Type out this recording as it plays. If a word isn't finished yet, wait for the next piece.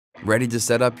Ready to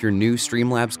set up your new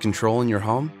StreamLabs control in your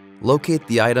home? Locate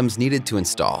the items needed to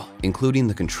install, including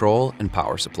the control and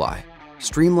power supply.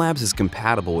 StreamLabs is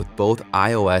compatible with both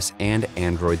iOS and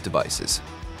Android devices.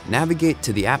 Navigate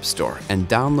to the App Store and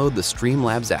download the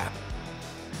StreamLabs app.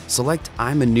 Select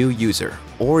I'm a new user,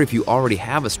 or if you already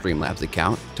have a StreamLabs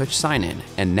account, touch Sign In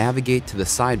and navigate to the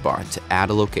sidebar to add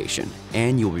a location,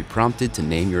 and you'll be prompted to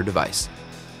name your device.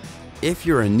 If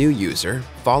you're a new user,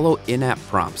 follow in-app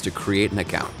prompts to create an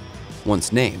account.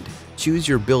 Once named, choose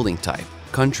your building type,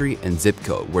 country, and zip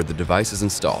code where the device is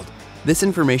installed. This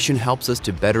information helps us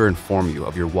to better inform you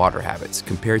of your water habits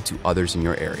compared to others in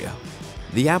your area.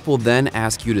 The app will then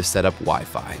ask you to set up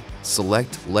Wi-Fi.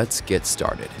 Select Let's Get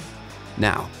Started.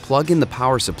 Now, plug in the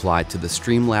power supply to the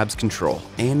StreamLabs control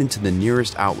and into the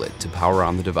nearest outlet to power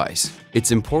on the device.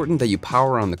 It's important that you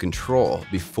power on the control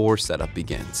before setup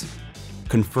begins.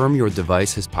 Confirm your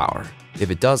device has power. If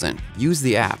it doesn't, use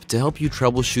the app to help you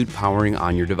troubleshoot powering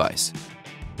on your device.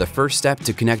 The first step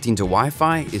to connecting to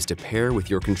Wi-Fi is to pair with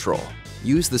your control.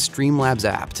 Use the StreamLabs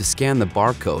app to scan the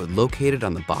barcode located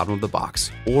on the bottom of the box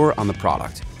or on the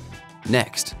product.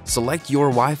 Next, select your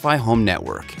Wi-Fi home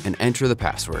network and enter the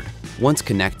password. Once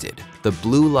connected, the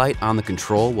blue light on the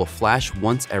control will flash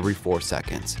once every 4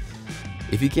 seconds.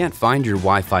 If you can't find your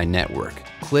Wi-Fi network,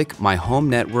 click My Home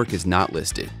Network is not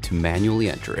listed to manually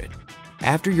enter it.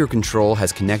 After your control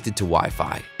has connected to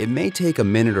Wi-Fi, it may take a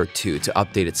minute or two to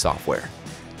update its software.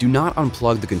 Do not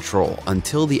unplug the control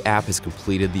until the app has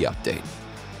completed the update.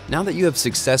 Now that you have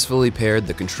successfully paired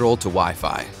the control to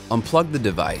Wi-Fi, unplug the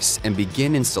device and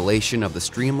begin installation of the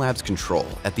StreamLabs control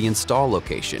at the install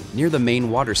location near the main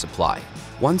water supply.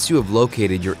 Once you have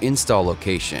located your install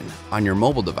location on your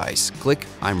mobile device, click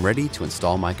I'm ready to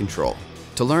install my control.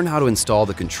 To learn how to install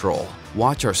the control,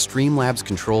 watch our StreamLabs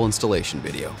control installation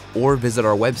video or visit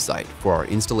our website for our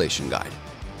installation guide.